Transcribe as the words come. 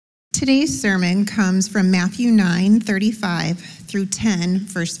Today's sermon comes from Matthew 9:35 through 10,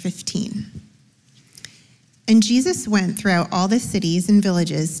 verse 15. And Jesus went throughout all the cities and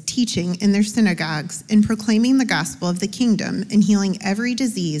villages, teaching in their synagogues and proclaiming the gospel of the kingdom and healing every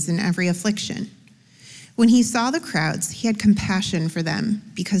disease and every affliction. When he saw the crowds, he had compassion for them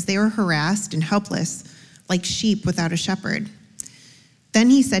because they were harassed and helpless, like sheep without a shepherd.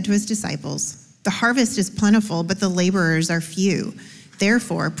 Then he said to his disciples, "The harvest is plentiful, but the laborers are few.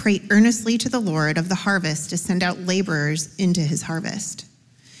 Therefore, pray earnestly to the Lord of the harvest to send out laborers into his harvest."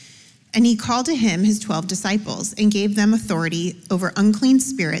 And he called to him his 12 disciples and gave them authority over unclean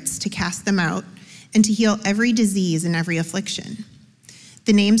spirits to cast them out and to heal every disease and every affliction.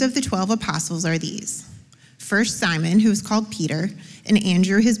 The names of the 12 apostles are these: first Simon, who is called Peter, and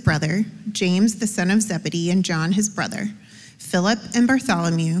Andrew his brother, James the son of Zebedee and John his brother, Philip and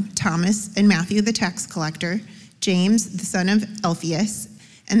Bartholomew, Thomas and Matthew the tax collector, James the son of Alphaeus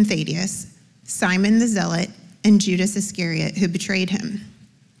and Thaddeus, Simon the zealot, and Judas Iscariot, who betrayed him.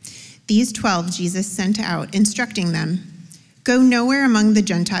 These 12 Jesus sent out, instructing them, "Go nowhere among the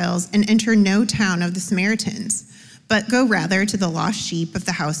Gentiles and enter no town of the Samaritans, but go rather to the lost sheep of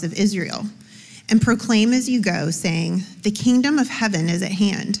the house of Israel, and proclaim as you go, saying, 'The kingdom of heaven is at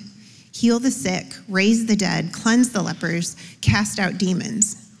hand.' Heal the sick, raise the dead, cleanse the lepers, cast out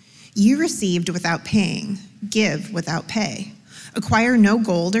demons. You received without paying, give without pay. Acquire no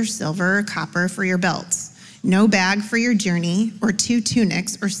gold or silver or copper for your belts, no bag for your journey, or 2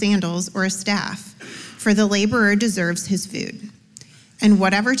 tunics or sandals or a staff, for the laborer deserves his food. And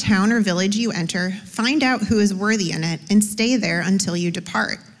whatever town or village you enter, find out who is worthy in it and stay there until you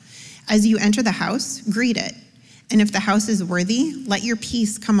depart. As you enter the house, greet it. And if the house is worthy, let your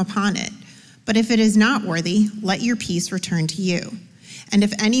peace come upon it. But if it is not worthy, let your peace return to you. And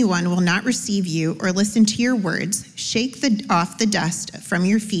if anyone will not receive you or listen to your words, shake off the dust from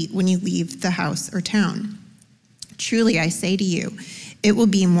your feet when you leave the house or town. Truly, I say to you, it will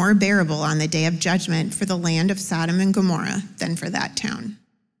be more bearable on the day of judgment for the land of Sodom and Gomorrah than for that town."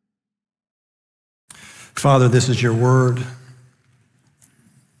 Father, this is your word.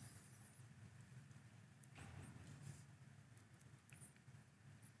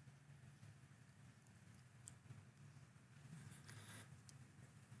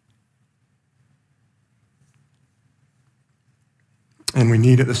 And we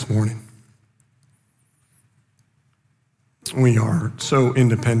need it this morning. We are so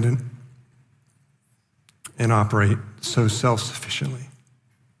independent and operate so self-sufficiently.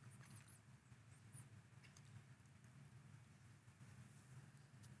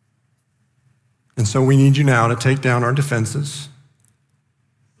 And so we need you now to take down our defenses,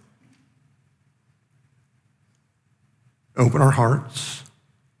 open our hearts,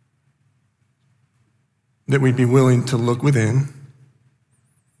 that we'd be willing to look within,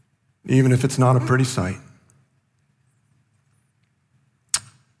 even if it's not a pretty sight.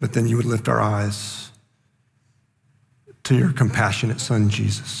 But then you would lift our eyes to your compassionate Son,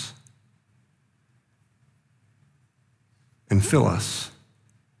 Jesus, and fill us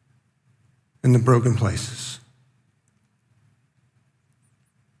in the broken places.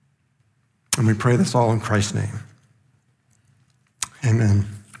 And we pray this all in Christ's name. Amen.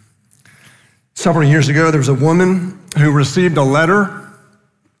 Several years ago, there was a woman who received a letter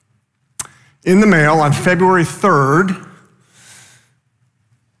in the mail on February 3rd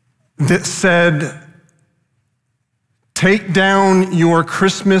that said, "Take down your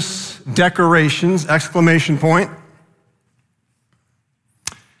Christmas decorations, exclamation point.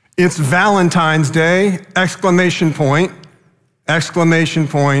 It's Valentine's Day, exclamation point, exclamation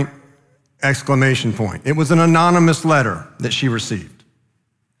point, exclamation point." It was an anonymous letter that she received.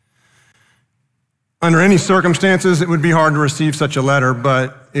 Under any circumstances, it would be hard to receive such a letter,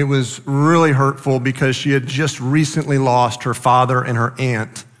 but it was really hurtful because she had just recently lost her father and her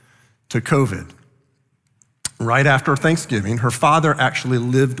aunt to COVID. Right after Thanksgiving, her father actually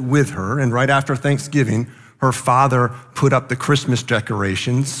lived with her, and right after Thanksgiving, her father put up the Christmas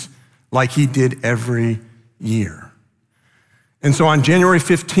decorations like he did every year. And so on January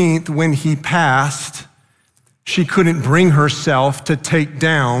 15th, when he passed, she couldn't bring herself to take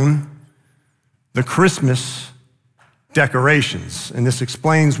down the Christmas decorations. And this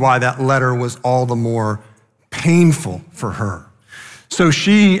explains why that letter was all the more painful for her. So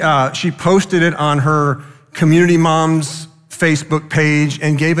she posted it on her Community Moms Facebook page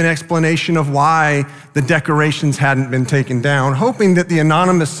and gave an explanation of why the decorations hadn't been taken down, hoping that the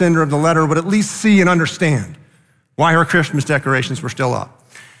anonymous sender of the letter would at least see and understand why her Christmas decorations were still up.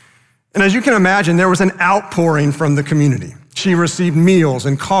 And as you can imagine, there was an outpouring from the community. She received meals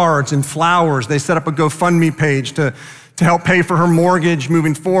and cards and flowers. They set up a GoFundMe page to help pay for her mortgage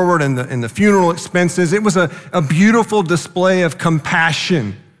moving forward and the funeral expenses. It was a beautiful display of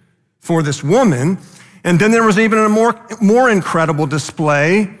compassion for this woman. And then there was even a more incredible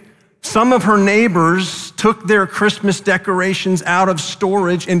display. Some of her neighbors took their Christmas decorations out of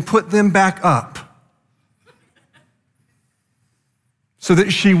storage and put them back up so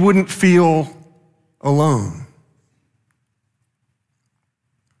that she wouldn't feel alone.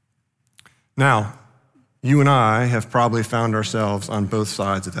 Now, you and I have probably found ourselves on both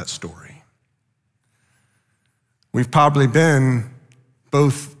sides of that story. We've probably been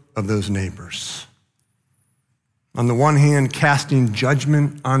both of those neighbors. On the one hand, casting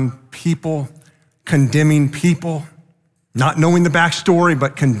judgment on people, condemning people, not knowing the backstory,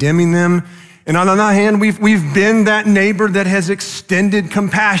 but condemning them. And on the other hand, we've been that neighbor that has extended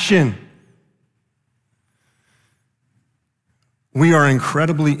compassion. We are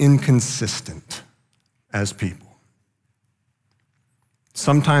incredibly inconsistent as people.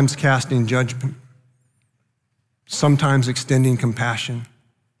 Sometimes casting judgment, sometimes extending compassion.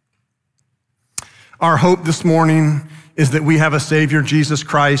 Our hope this morning is that we have a Savior, Jesus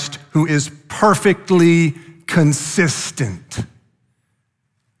Christ, who is perfectly consistent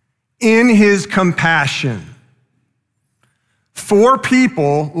in his compassion for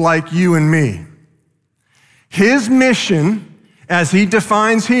people like you and me. His mission, as he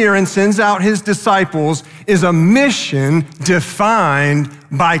defines here and sends out his disciples, is a mission defined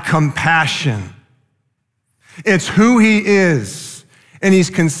by compassion. It's who he is, and he's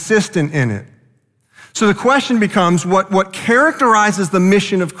consistent in it. So the question becomes, what characterizes the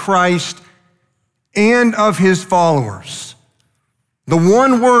mission of Christ and of his followers? The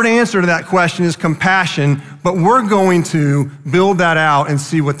one-word answer to that question is compassion, but we're going to build that out and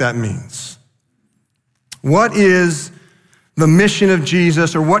see what that means. What is the mission of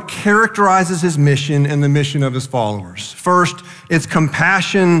Jesus, or what characterizes his mission and the mission of his followers? First, it's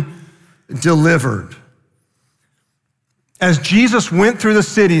compassion delivered. As Jesus went through the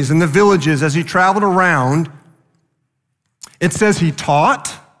cities and the villages, as he traveled around, it says he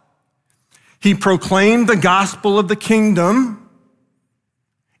taught, he proclaimed the gospel of the kingdom,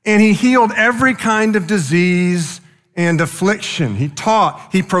 and he healed every kind of disease and affliction. He taught,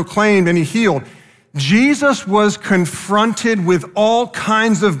 he proclaimed, and he healed. Jesus was confronted with all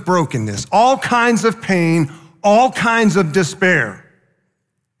kinds of brokenness, all kinds of pain, all kinds of despair.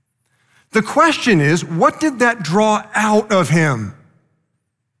 The question is, what did that draw out of him?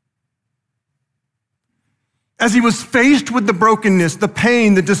 As he was faced with the brokenness, the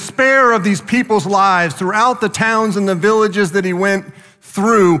pain, the despair of these people's lives throughout the towns and the villages that he went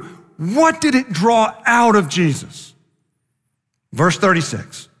through, what did it draw out of Jesus? Verse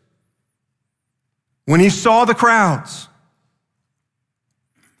 36. When he saw the crowds,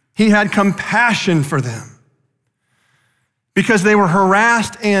 he had compassion for them because they were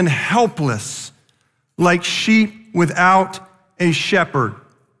harassed and helpless like sheep without a shepherd.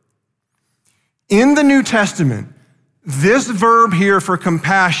 In the New Testament, this verb here for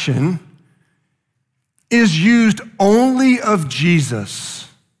compassion is used only of Jesus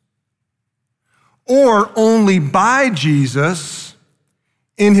or only by Jesus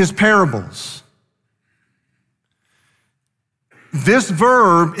in his parables. This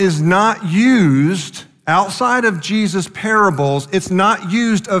verb is not used outside of Jesus' parables. It's not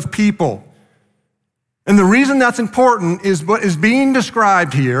used of people. And the reason that's important is what is being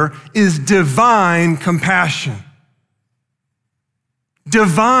described here is divine compassion.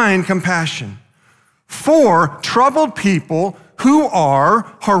 Divine compassion for troubled people who are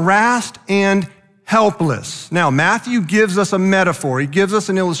harassed and helpless. Now, Matthew gives us a metaphor. He gives us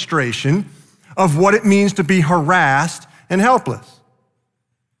an illustration of what it means to be harassed and helpless.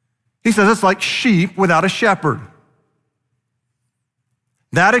 He says it's like sheep without a shepherd.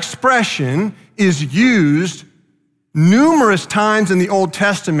 That expression is used numerous times in the Old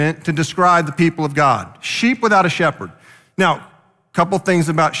Testament to describe the people of God. Sheep without a shepherd. Now, a couple things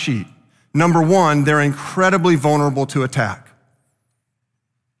about sheep. Number one, they're incredibly vulnerable to attack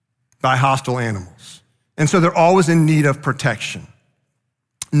by hostile animals. And so they're always in need of protection.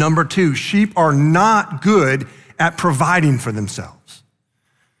 Number two, sheep are not good at providing for themselves.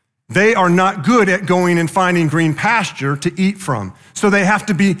 They are not good at going and finding green pasture to eat from. So they have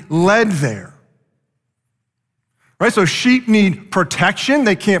to be led there. Right? So sheep need protection.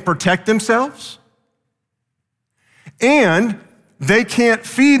 They can't protect themselves. And they can't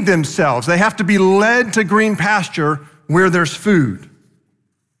feed themselves. They have to be led to green pasture where there's food.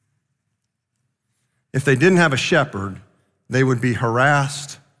 If they didn't have a shepherd, they would be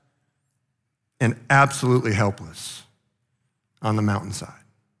harassed and absolutely helpless on the mountainside.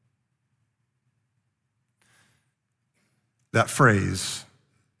 that phrase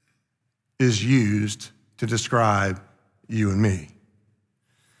is used to describe you and me.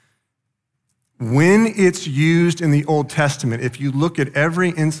 When it's used in the Old Testament, if you look at every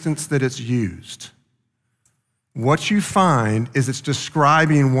instance that it's used, what you find is it's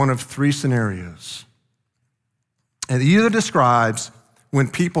describing one of three scenarios. It either describes when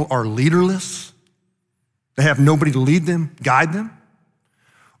people are leaderless, they have nobody to lead them, guide them,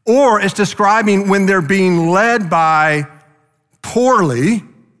 or it's describing when they're being led poorly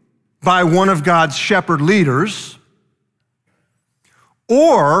by one of God's shepherd leaders,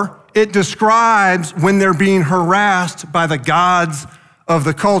 or it describes when they're being harassed by the gods of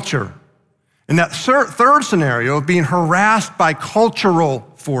the culture. And that third scenario of being harassed by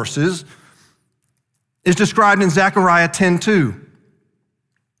cultural forces is described in Zechariah 10:2.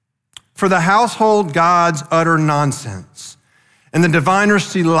 For the household gods utter nonsense, and the diviners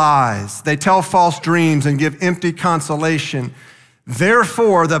see lies. They tell false dreams and give empty consolation.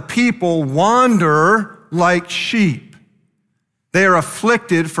 Therefore, the people wander like sheep. They are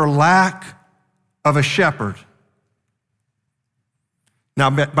afflicted for lack of a shepherd. Now,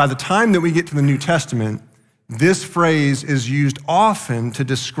 by the time that we get to the New Testament, this phrase is used often to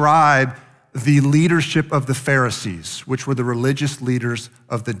describe the leadership of the Pharisees, which were the religious leaders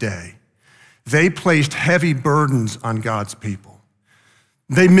of the day. They placed heavy burdens on God's people.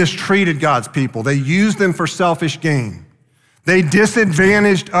 They mistreated God's people. They used them for selfish gain. They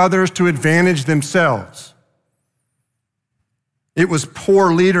disadvantaged others to advantage themselves. It was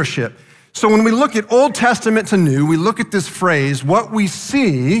poor leadership. So when we look at Old Testament to New, we look at this phrase, what we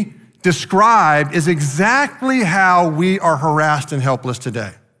see described is exactly how we are harassed and helpless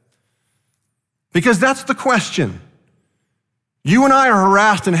today. Because that's the question. You and I are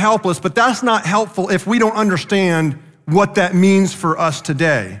harassed and helpless, but that's not helpful if we don't understand what that means for us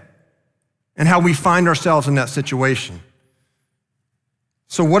today and how we find ourselves in that situation.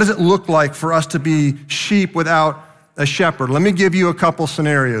 So what does it look like for us to be sheep without a shepherd? Let me give you a couple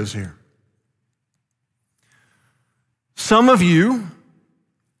scenarios here. Some of you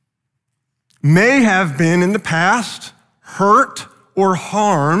may have been in the past hurt or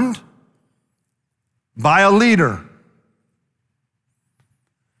harmed by a leader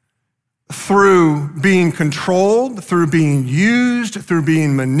through being controlled, through being used, through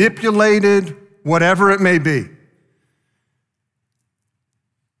being manipulated, whatever it may be.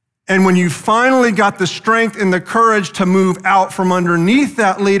 And when you finally got the strength and the courage to move out from underneath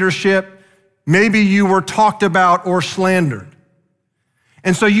that leadership, maybe you were talked about or slandered.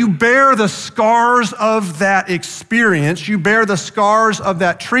 And so you bear the scars of that experience, you bear the scars of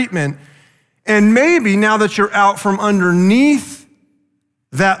that treatment, and maybe now that you're out from underneath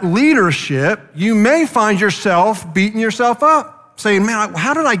that leadership, you may find yourself beating yourself up, saying, man,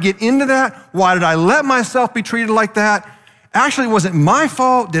 how did I get into that? Why did I let myself be treated like that? Actually, was it my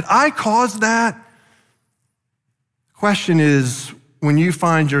fault? Did I cause that? Question is, when you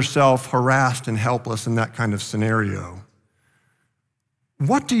find yourself harassed and helpless in that kind of scenario,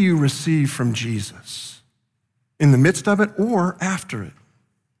 what do you receive from Jesus in the midst of it or after it?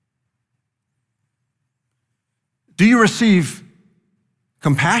 Do you receive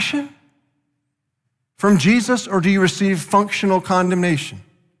compassion from Jesus, or do you receive functional condemnation?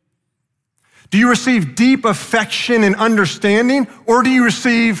 Do you receive deep affection and understanding, or do you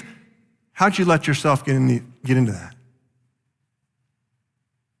receive, how'd you let yourself get into that?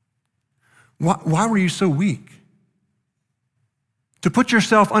 Why were you so weak to put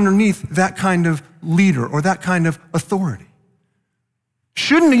yourself underneath that kind of leader or that kind of authority?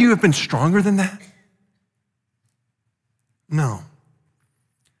 Shouldn't you have been stronger than that? No.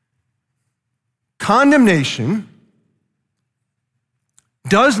 Condemnation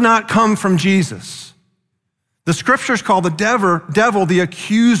does not come from Jesus. The scriptures call the devil the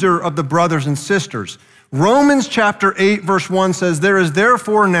accuser of the brothers and sisters. Romans chapter 8, verse 1 says, there is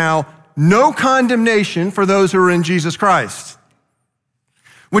therefore now no condemnation for those who are in Jesus Christ.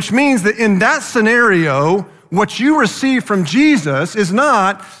 Which means that in that scenario, what you receive from Jesus is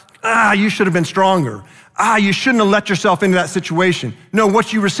not, you should have been stronger. You shouldn't have let yourself into that situation. No,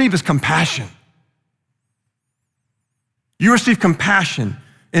 what you receive is compassion. You receive compassion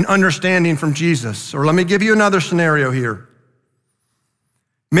and understanding from Jesus. Or let me give you another scenario here.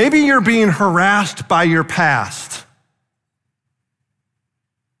 Maybe you're being harassed by your past.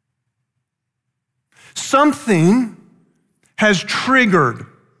 Something has triggered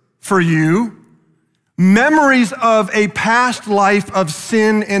for you memories of a past life of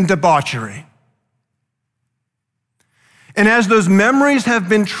sin and debauchery. And as those memories have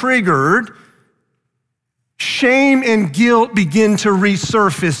been triggered, shame and guilt begin to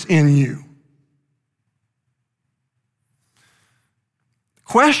resurface in you.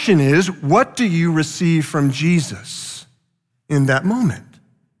 Question is, what do you receive from Jesus in that moment?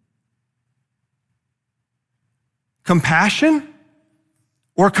 Compassion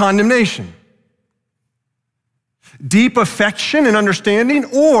or condemnation? Deep affection and understanding,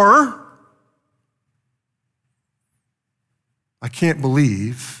 or I can't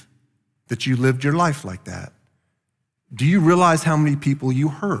believe that you lived your life like that. Do you realize how many people you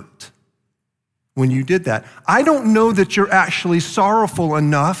hurt when you did that? I don't know that you're actually sorrowful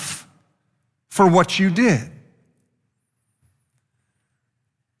enough for what you did.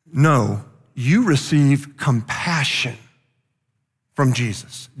 No, you receive compassion from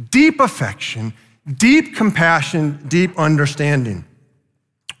Jesus. Deep affection, deep compassion, deep understanding.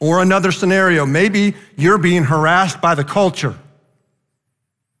 Or another scenario, maybe you're being harassed by the culture,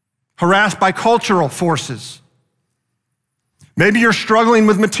 harassed by cultural forces. Maybe you're struggling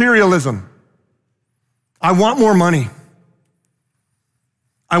with materialism. I want more money.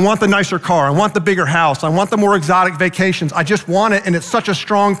 I want the nicer car. I want the bigger house. I want the more exotic vacations. I just want it, and it's such a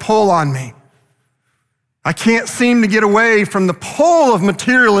strong pull on me. I can't seem to get away from the pull of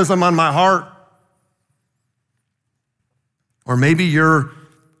materialism on my heart. Or maybe you're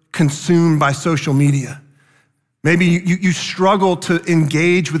consumed by social media. Maybe you struggle to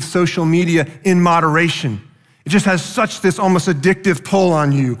engage with social media in moderation. It just has such this almost addictive pull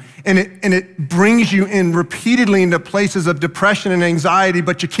on you, and it brings you in repeatedly into places of depression and anxiety,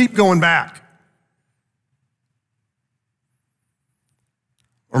 but you keep going back.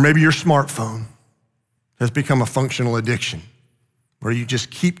 Or maybe your smartphone has become a functional addiction where you just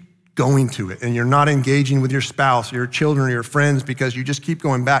keep going to it and you're not engaging with your spouse, your children, or your friends because you just keep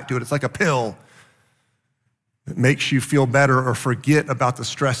going back to it. It's like a pill that makes you feel better or forget about the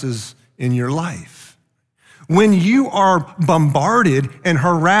stresses in your life. When you are bombarded and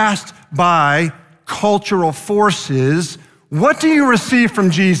harassed by cultural forces, what do you receive from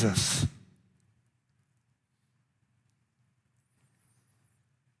Jesus?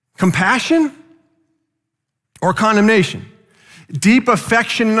 Compassion or condemnation? Deep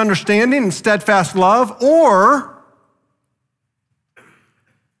affection and understanding and steadfast love? Or,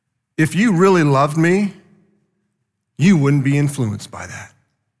 if you really loved me, you wouldn't be influenced by that.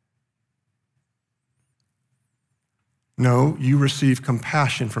 No, you receive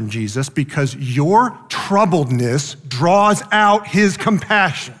compassion from Jesus because your troubledness draws out his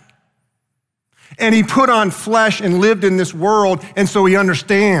compassion. And he put on flesh and lived in this world, and so he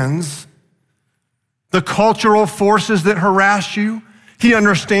understands the cultural forces that harass you. He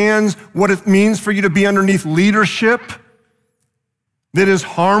understands what it means for you to be underneath leadership that is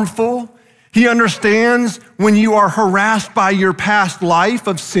harmful. He understands when you are harassed by your past life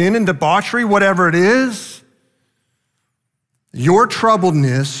of sin and debauchery, whatever it is. Your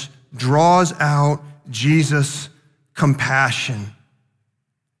troubledness draws out Jesus' compassion.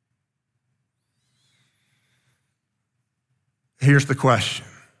 Here's the question.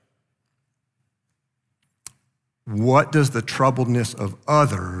 What does the troubledness of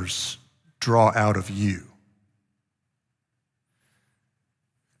others draw out of you?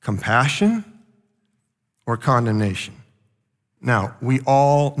 Compassion or condemnation? Now, we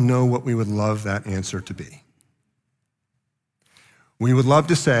all know what we would love that answer to be. We would love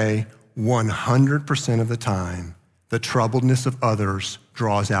to say 100% of the time, the troubledness of others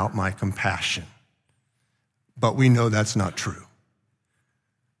draws out my compassion. But we know that's not true.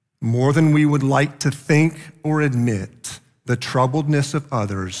 More than we would like to think or admit, the troubledness of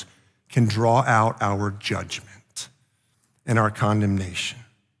others can draw out our judgment and our condemnation.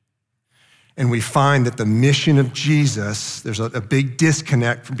 And we find that the mission of Jesus, there's a big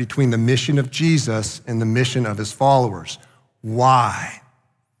disconnect between the mission of Jesus and the mission of his followers. Why?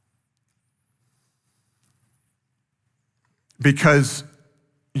 Because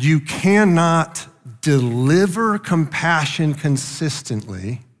you cannot deliver compassion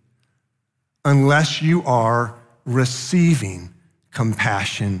consistently unless you are receiving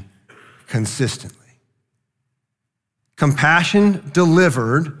compassion consistently. Compassion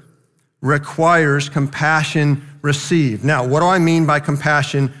delivered requires compassion received. Now, what do I mean by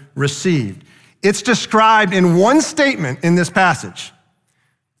compassion received? It's described in one statement in this passage.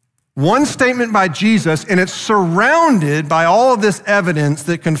 One statement by Jesus, and it's surrounded by all of this evidence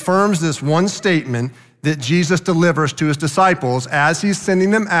that confirms this one statement that Jesus delivers to his disciples as he's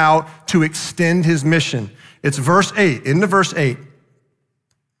sending them out to extend his mission. It's verse 8, into verse 8.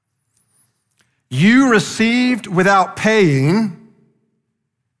 You received without paying,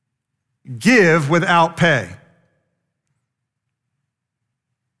 give without pay.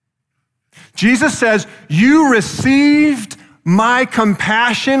 Jesus says, you received my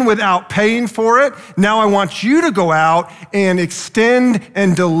compassion without paying for it. Now I want you to go out and extend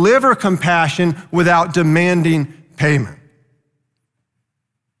and deliver compassion without demanding payment.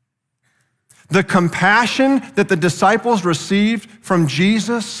 The compassion that the disciples received from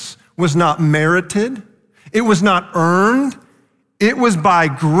Jesus was not merited. It was not earned. It was by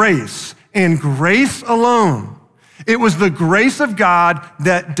grace and grace alone. It was the grace of God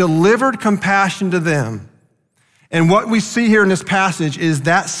that delivered compassion to them. And what we see here in this passage is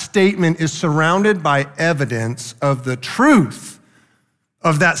that statement is surrounded by evidence of the truth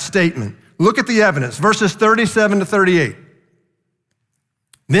of that statement. Look at the evidence, verses 37 to 38.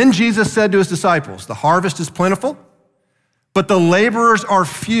 Then Jesus said to his disciples, "The harvest is plentiful, but the laborers are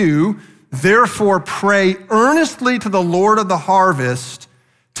few. Therefore, pray earnestly to the Lord of the harvest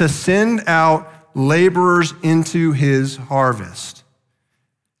to send out laborers into his harvest."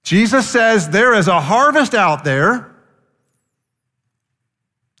 Jesus says there is a harvest out there.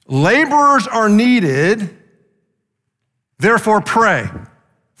 Laborers are needed. Therefore, pray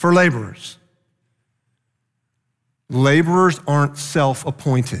for laborers. Laborers aren't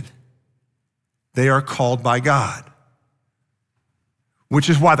self-appointed. They are called by God, which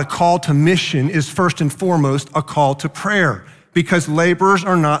is why the call to mission is first and foremost a call to prayer, because laborers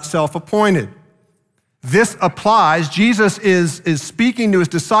are not self-appointed. This applies. Jesus is speaking to his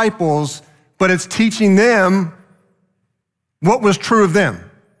disciples, but it's teaching them what was true of them.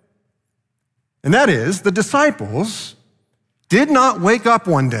 And that is, the disciples did not wake up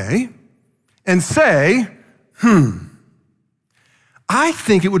one day and say, I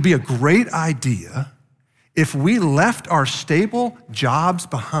think it would be a great idea if we left our stable jobs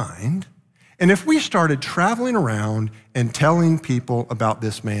behind and if we started traveling around and telling people about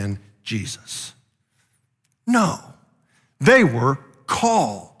this man, Jesus. No, they were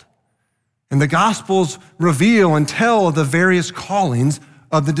called. And the Gospels reveal and tell of the various callings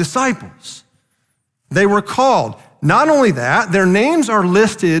of the disciples. They were called. Not only that, their names are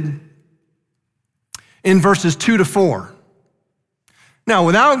listed in verses 2 to 4. Now,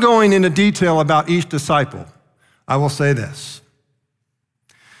 without going into detail about each disciple, I will say this.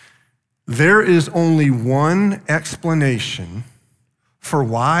 There is only one explanation for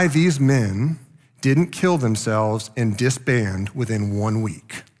why these men didn't kill themselves and disband within 1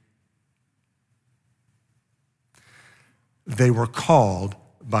 week. They were called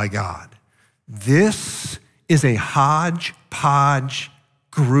by God. This is a hodgepodge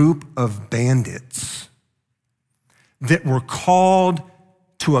group of bandits that were called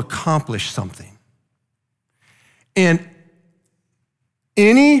to accomplish something. And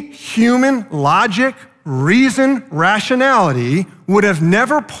any human logic, reason, rationality would have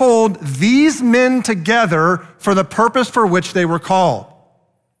never pulled these men together for the purpose for which they were called.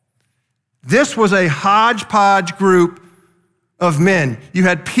 This was a hodgepodge group of men. You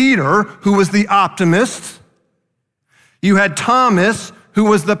had Peter, who was the optimist. You had Thomas, who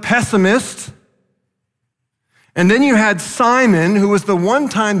was the pessimist. And then you had Simon, who was the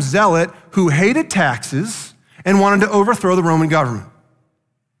one-time zealot who hated taxes and wanted to overthrow the Roman government.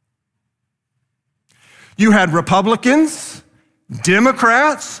 You had Republicans,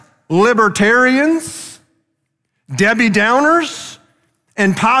 Democrats, libertarians, Debbie Downers,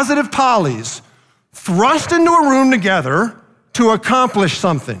 and positive Pollies thrust into a room together to accomplish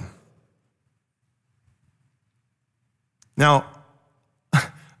something. Now,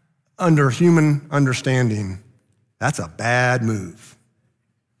 under human understanding, that's a bad move.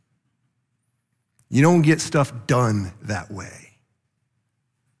 You don't get stuff done that way.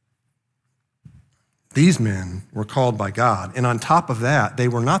 These men were called by God, and on top of that, they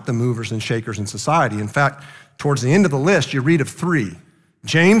were not the movers and shakers in society. In fact, towards the end of the list, you read of three: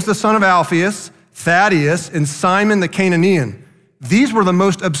 James, the son of Alphaeus, Thaddeus, and Simon the Canaanian. These were the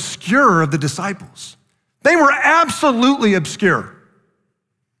most obscure of the disciples. They were absolutely obscure.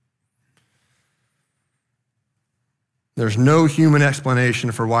 There's no human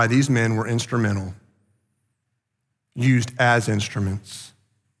explanation for why these men were instrumental, used as instruments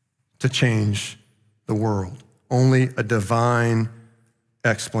to change the world. Only a divine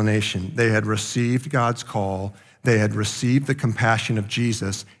explanation. They had received God's call. They had received the compassion of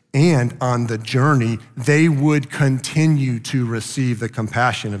Jesus, and on the journey, they would continue to receive the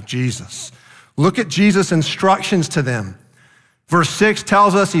compassion of Jesus. Look at Jesus' instructions to them. Verse 6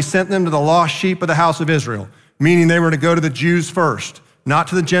 tells us he sent them to the lost sheep of the house of Israel, meaning they were to go to the Jews first, not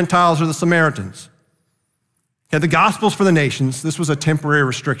to the Gentiles or the Samaritans. He had the Gospels for the nations. This was a temporary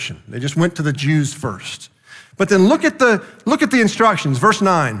restriction. They just went to the Jews first. But then look at the instructions. Verse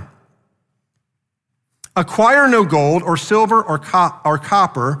 9. Acquire no gold or silver or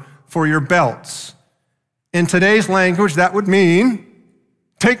copper for your belts, In today's language, that would mean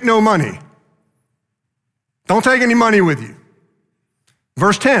take no money. Don't take any money with you.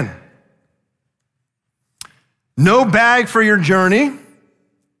 Verse 10, no bag for your journey,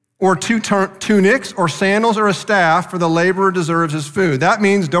 or 2 tunics, or sandals, or a staff, for the laborer deserves his food. That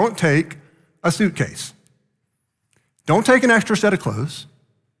means don't take a suitcase. Don't take an extra set of clothes.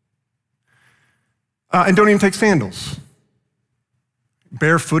 And don't even take sandals.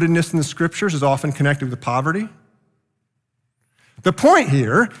 Barefootedness in the scriptures is often connected with poverty. The point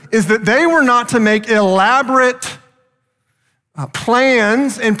here is that they were not to make elaborate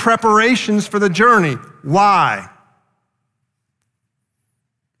plans and preparations for the journey. Why?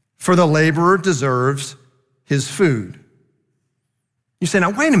 For the laborer deserves his food. You say,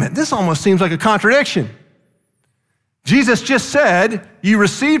 now wait a minute, this almost seems like a contradiction. Jesus just said, you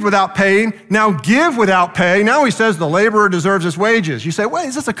received without paying, now give without pay. Now he says the laborer deserves his wages. You say, wait,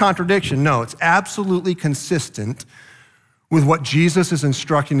 is this a contradiction? No, it's absolutely consistent with what Jesus is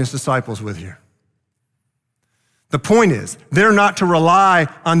instructing his disciples with here. The point is, they're not to rely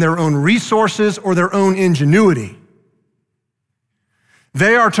on their own resources or their own ingenuity.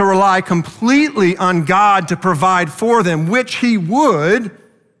 They are to rely completely on God to provide for them, which he would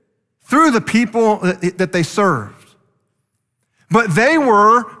through the people that they served. But they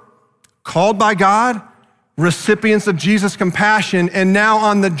were called by God, recipients of Jesus' compassion, and now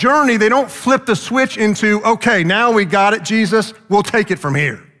on the journey, they don't flip the switch into, okay, now we got it, Jesus, we'll take it from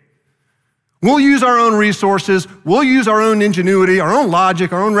here. We'll use our own resources, we'll use our own ingenuity, our own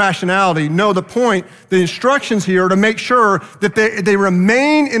logic, our own rationality. No, the point, the instructions here are to make sure that they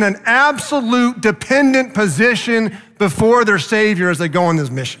remain in an absolute dependent position before their Savior as they go on this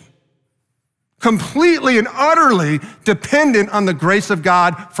mission. Completely and utterly dependent on the grace of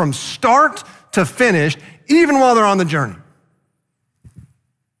God from start to finish, even while they're on the journey.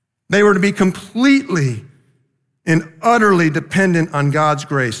 They were to be completely and utterly dependent on God's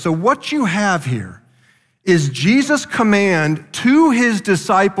grace. So what you have here is Jesus' command to his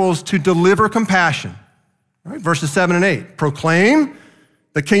disciples to deliver compassion. Right? Verses 7 and 8, proclaim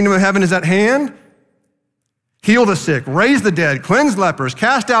the kingdom of heaven is at hand, heal the sick, raise the dead, cleanse lepers,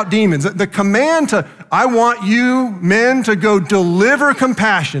 cast out demons. The command to, I want you men to go deliver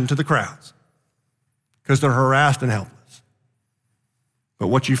compassion to the crowds because they're harassed and helpless. But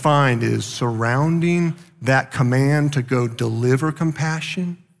what you find is surrounding that command to go deliver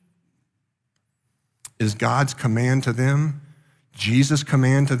compassion is God's command to them, Jesus'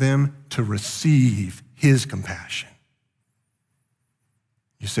 command to them to receive his compassion.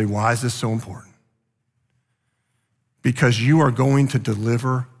 You say, why is this so important? Because you are going to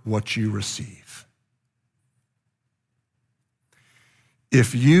deliver what you receive.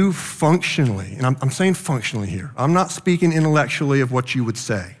 If you functionally, and I'm saying functionally here, I'm not speaking intellectually of what you would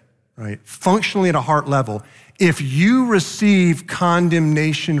say, right? Functionally at a heart level, if you receive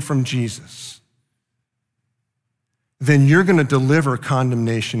condemnation from Jesus, then you're going to deliver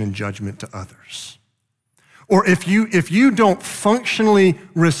condemnation and judgment to others. Or if you don't functionally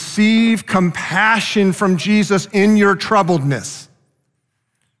receive compassion from Jesus in your troubledness,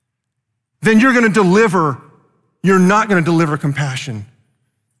 then you're not going to deliver compassion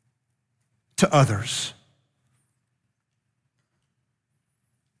to others.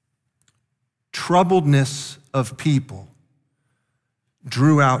 Troubledness of people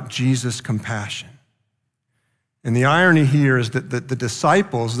drew out Jesus' compassion. And the irony here is that the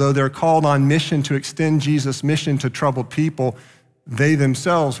disciples, though they're called on mission to extend Jesus' mission to troubled people, they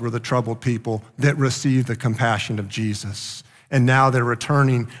themselves were the troubled people that received the compassion of Jesus. And now they're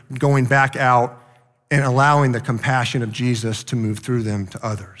returning, going back out and allowing the compassion of Jesus to move through them to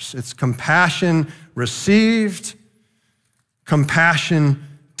others. It's compassion received, compassion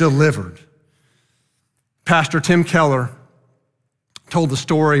delivered. Pastor Tim Keller told the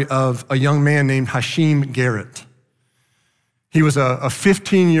story of a young man named Hashim Garrett. He was a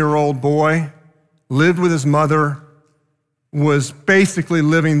 15-year-old boy, lived with his mother, was basically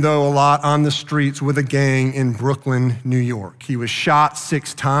living, though, a lot on the streets with a gang in Brooklyn, New York. He was shot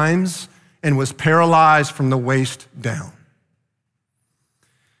 6 times and was paralyzed from the waist down.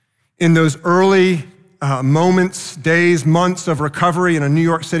 In those early moments, days, months of recovery in a New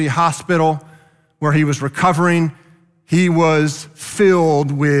York City hospital where he was recovering, he was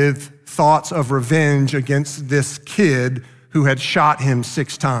filled with thoughts of revenge against this kid who had shot him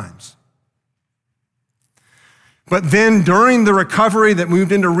 6 times. But then during the recovery that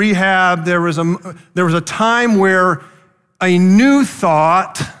moved into rehab, there was a time where a new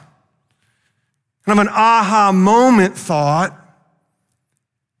thought, kind of an aha moment thought,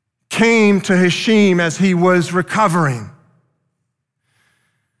 came to Hashim as he was recovering.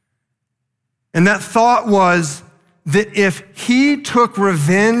 And that thought was that if he took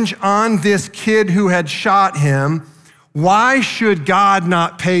revenge on this kid who had shot him, why should God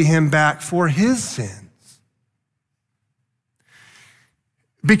not pay him back for his sins?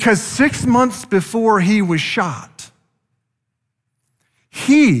 Because 6 months before he was shot,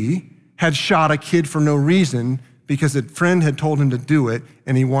 he had shot a kid for no reason because a friend had told him to do it,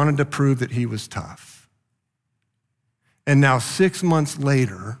 and he wanted to prove that he was tough. And now 6 months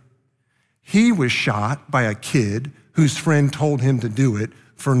later, he was shot by a kid whose friend told him to do it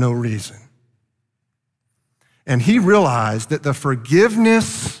for no reason. And he realized that the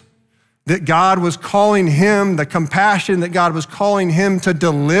forgiveness that God was calling him, the compassion that God was calling him to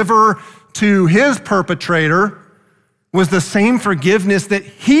deliver to his perpetrator, was the same forgiveness that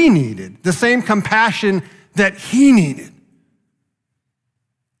he needed, the same compassion that he needed.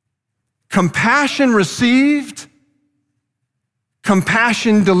 Compassion received,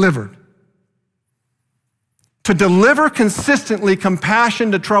 compassion delivered. To deliver consistently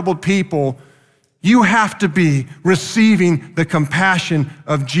compassion to troubled people, you have to be receiving the compassion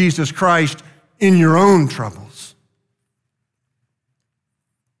of Jesus Christ in your own troubles.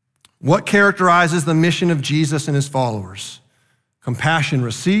 What characterizes the mission of Jesus and his followers? Compassion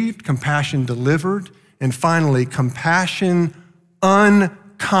received, compassion delivered, and finally, compassion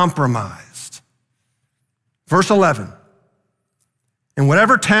uncompromised. Verse 11. In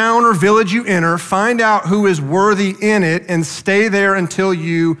whatever town or village you enter, find out who is worthy in it and stay there until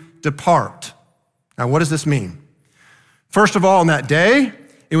you depart. Now, what does this mean? First of all, on that day,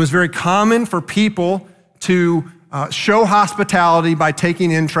 it was very common for people to show hospitality by taking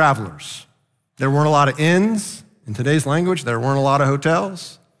in travelers. There weren't a lot of inns. In today's language, there weren't a lot of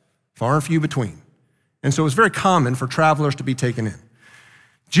hotels, far and few between. And so it was very common for travelers to be taken in.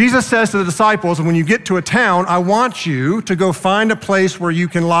 Jesus says to the disciples, when you get to a town, I want you to go find a place where you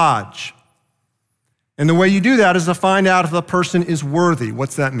can lodge. And the way you do that is to find out if the person is worthy.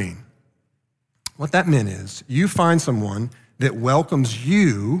 What's that mean? What that meant is you find someone that welcomes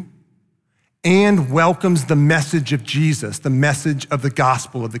you and welcomes the message of Jesus, the message of the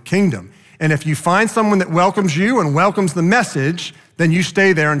gospel of the kingdom. And if you find someone that welcomes you and welcomes the message, then you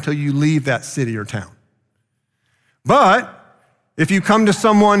stay there until you leave that city or town. But if you come to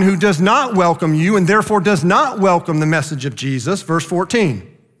someone who does not welcome you and therefore does not welcome the message of Jesus, verse 14,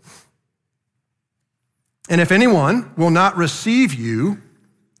 and if anyone will not receive you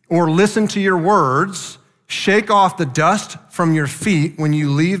or listen to your words, shake off the dust from your feet when you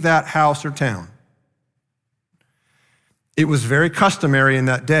leave that house or town. It was very customary in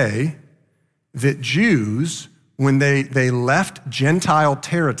that day that Jews, when they left Gentile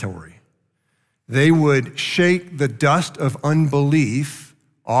territory, they would shake the dust of unbelief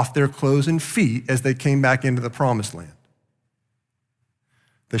off their clothes and feet as they came back into the promised land.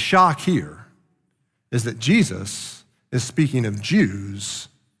 The shock here is that Jesus is speaking of Jews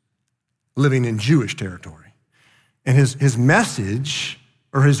living in Jewish territory. And his message,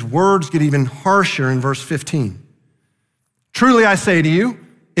 or his words, get even harsher in verse 15. Truly I say to you,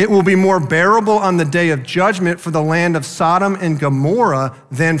 it will be more bearable on the day of judgment for the land of Sodom and Gomorrah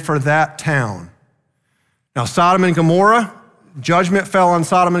than for that town. Now, Sodom and Gomorrah, judgment fell on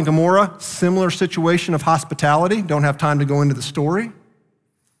Sodom and Gomorrah, similar situation of hospitality. Don't have time to go into the story.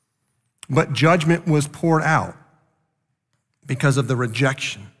 But judgment was poured out because of the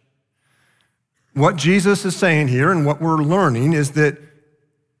rejection. What Jesus is saying here and what we're learning is that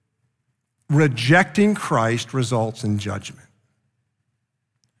rejecting Christ results in judgment.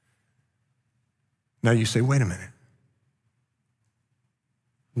 Now you say, wait a minute.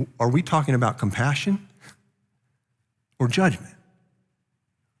 Are we talking about compassion or judgment?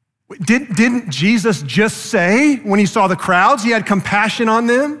 Didn't Jesus just say when he saw the crowds, he had compassion on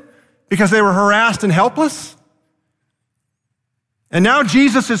them because they were harassed and helpless? And now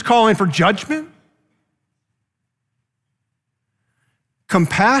Jesus is calling for judgment?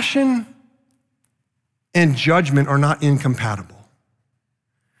 Compassion and judgment are not incompatible.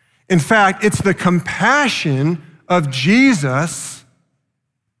 In fact, it's the compassion of Jesus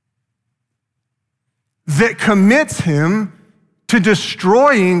that commits him to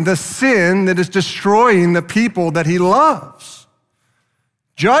destroying the sin that is destroying the people that he loves.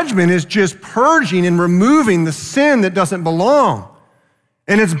 Judgment is just purging and removing the sin that doesn't belong.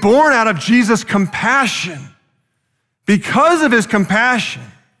 And it's born out of Jesus' compassion. Because of his compassion,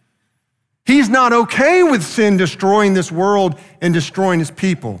 he's not okay with sin destroying this world and destroying his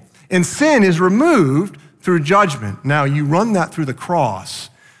people. And sin is removed through judgment. Now, you run that through the cross.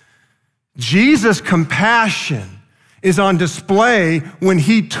 Jesus' compassion is on display when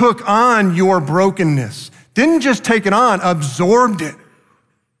he took on your brokenness. Didn't just take it on, absorbed it.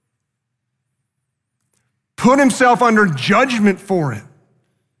 put himself under judgment for it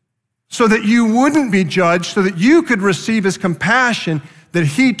so that you wouldn't be judged, so that you could receive his compassion, that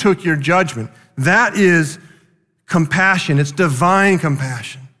he took your judgment. That is compassion. It's divine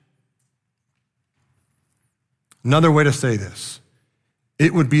compassion. Another way to say this,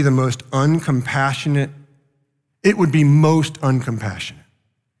 it would be most uncompassionate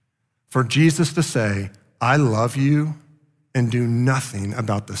for Jesus to say, I love you and do nothing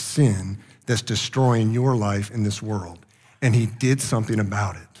about the sin that's destroying your life in this world. And he did something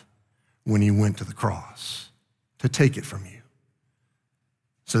about it when he went to the cross to take it from you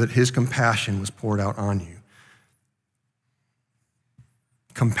so that his compassion was poured out on you.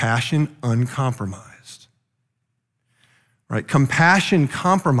 Compassion uncompromised, right? Compassion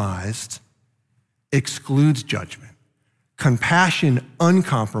compromised excludes judgment. Compassion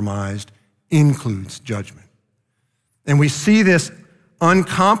uncompromised includes judgment. And we see this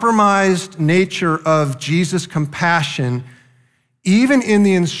uncompromised nature of Jesus' compassion even in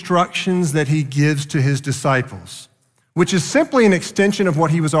the instructions that he gives to his disciples, which is simply an extension of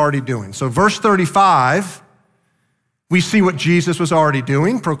what he was already doing. So verse 35, we see what Jesus was already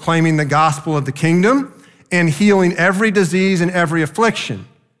doing, proclaiming the gospel of the kingdom and healing every disease and every affliction.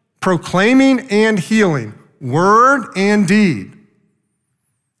 Proclaiming and healing, word and deed.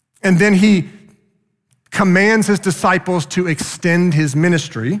 And then he commands his disciples to extend his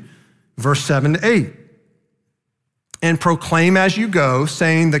ministry, verse 7-8. And proclaim as you go,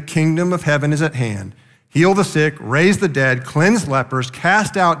 saying the kingdom of heaven is at hand. Heal the sick, raise the dead, cleanse lepers,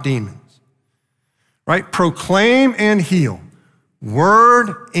 cast out demons. Right? Proclaim and heal,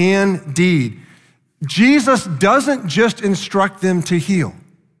 word and deed. Jesus doesn't just instruct them to heal.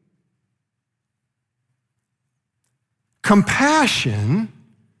 Compassion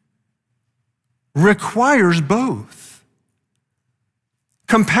requires both.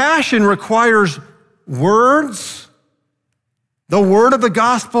 Compassion requires words, the word of the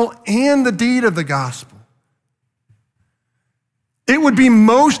gospel, and the deed of the gospel. It would be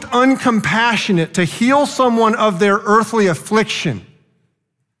most uncompassionate to heal someone of their earthly affliction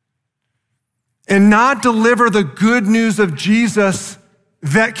and not deliver the good news of Jesus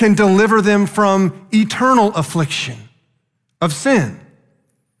that can deliver them from eternal affliction of sin.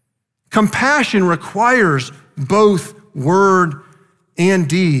 Compassion requires both word and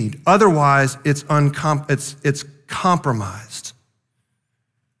deed. Otherwise, it's compromised.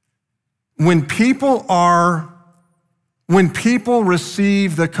 When people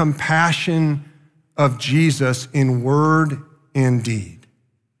receive the compassion of Jesus in word and deed,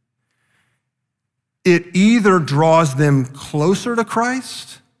 it either draws them closer to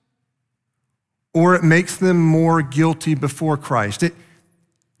Christ or it makes them more guilty before Christ.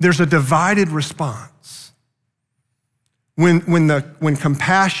 There's a divided response. When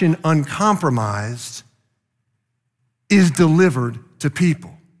compassion uncompromised is delivered to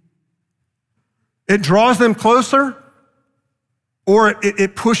people. It draws them closer or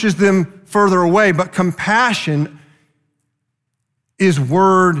it pushes them further away, but compassion is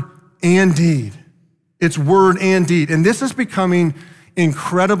word and deed. It's word and deed. And this is becoming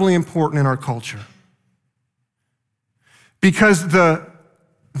incredibly important in our culture because the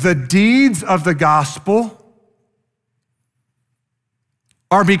deeds of the gospel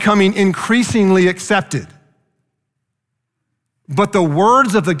are becoming increasingly accepted, but the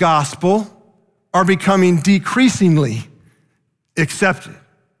words of the gospel are becoming decreasingly accepted.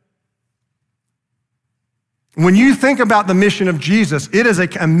 When you think about the mission of Jesus, it is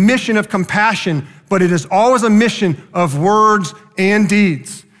a mission of compassion, but it is always a mission of words and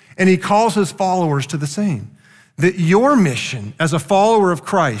deeds. And he calls his followers to the same. That your mission as a follower of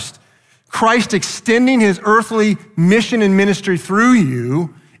Christ, Christ extending his earthly mission and ministry through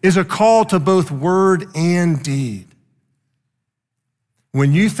you, is a call to both word and deed.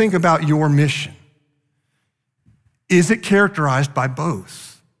 When you think about your mission, is it characterized by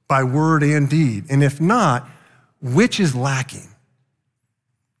both, by word and deed? And if not, which is lacking?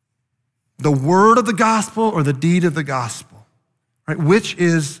 The word of the gospel or the deed of the gospel? Right? Which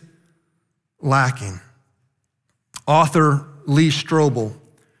is lacking? Author Lee Strobel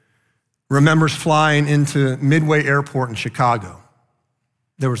remembers flying into Midway Airport in Chicago.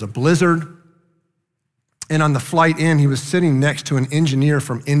 There was a blizzard, and on the flight in, he was sitting next to an engineer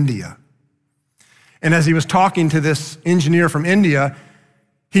from India. And as he was talking to this engineer from India,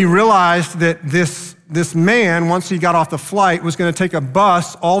 he realized that this man, once he got off the flight, was going to take a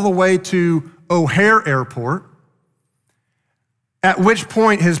bus all the way to O'Hare Airport, at which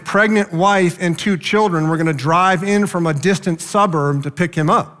point his pregnant wife and 2 children were going to drive in from a distant suburb to pick him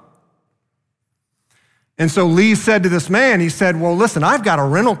up. And so Lee said to this man, he said, well, listen, I've got a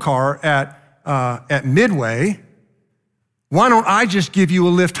rental car at at Midway. Why don't I just give you a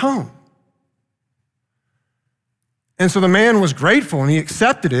lift home? And so the man was grateful and he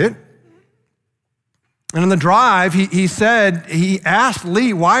accepted it. And on the drive, he asked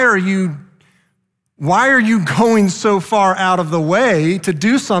Lee, why are you going so far out of the way to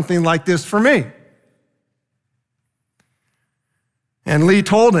do something like this for me? And Lee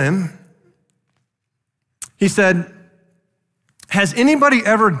told him, he said, has anybody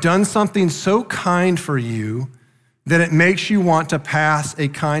ever done something so kind for you that it makes you want to pass a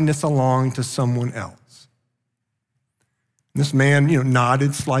kindness along to someone else? This man,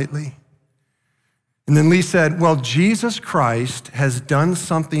 nodded slightly. And then Lee said, well, Jesus Christ has done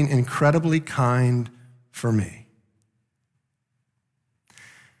something incredibly kind for me.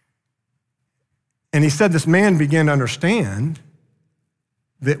 And he said this man began to understand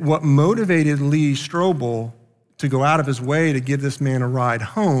that what motivated Lee Strobel to go out of his way to give this man a ride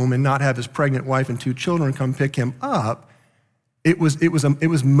home and not have his pregnant wife and 2 children come pick him up, it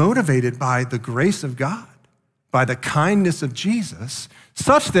was motivated by the grace of God, by the kindness of Jesus,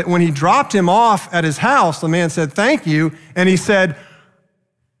 such that when he dropped him off at his house, the man said, thank you. And he said,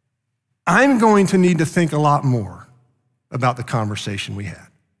 I'm going to need to think a lot more about the conversation we had.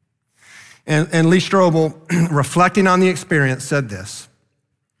 And Lee Strobel, reflecting on the experience, said this: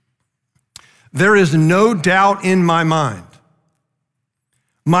 there is no doubt in my mind,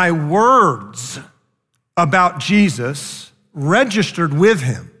 my words about Jesus registered with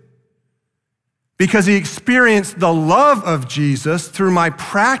him because he experienced the love of Jesus through my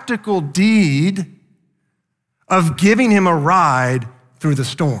practical deed of giving him a ride through the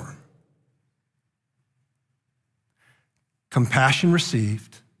storm. Compassion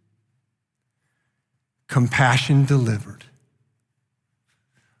received, compassion delivered,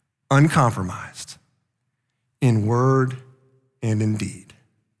 uncompromised in word and in deed.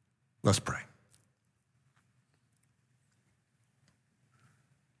 Let's pray.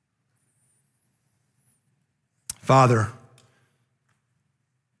 Father,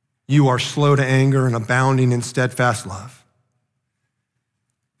 you are slow to anger and abounding in steadfast love.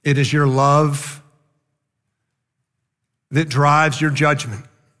 It is your love that drives your judgment.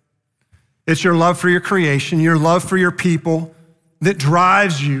 It's your love for your creation, your love for your people that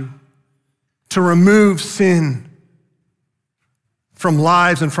drives you to remove sin from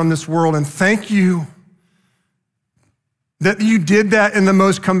lives and from this world. And thank you that you did that in the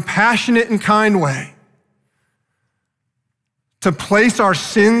most compassionate and kind way, to place our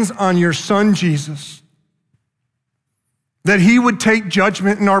sins on your Son, Jesus, that he would take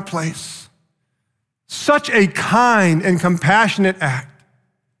judgment in our place. Such a kind and compassionate act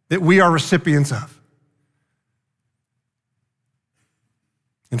that we are recipients of.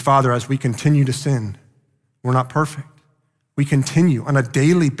 And Father, as we continue to sin, we're not perfect. We continue on a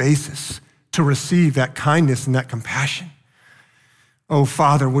daily basis to receive that kindness and that compassion. Oh,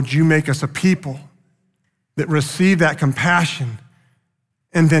 Father, would you make us a people that receive that compassion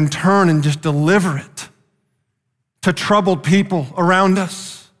and then turn and just deliver it to troubled people around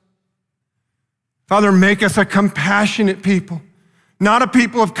us. Father, make us a compassionate people, not a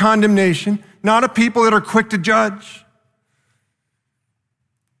people of condemnation, not a people that are quick to judge,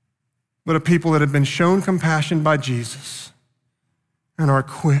 but a people that have been shown compassion by Jesus and are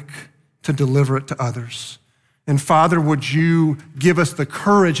quick to deliver it to others. And Father, would you give us the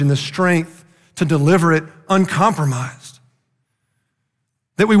courage and the strength to deliver it uncompromised?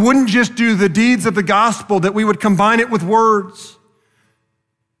 That we wouldn't just do the deeds of the gospel, that we would combine it with words,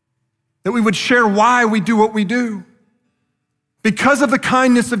 that we would share why we do what we do. Because of the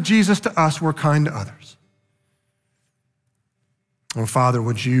kindness of Jesus to us, we're kind to others. Oh, Father,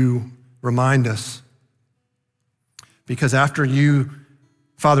 would you remind us, because after you,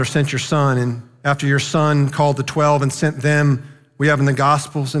 Father, sent your Son, and after your Son called the 12 and sent them, we have in the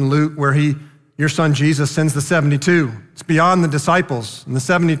Gospels in Luke where your Son Jesus sends the 72. It's beyond the disciples. And the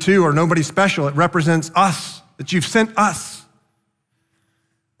 72 are nobody special. It represents us, that you've sent us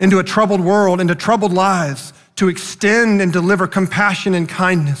into a troubled world, into troubled lives, to extend and deliver compassion and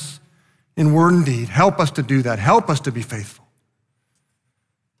kindness in word and deed. Help us to do that. Help us to be faithful.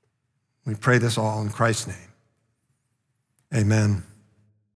 We pray this all in Christ's name. Amen.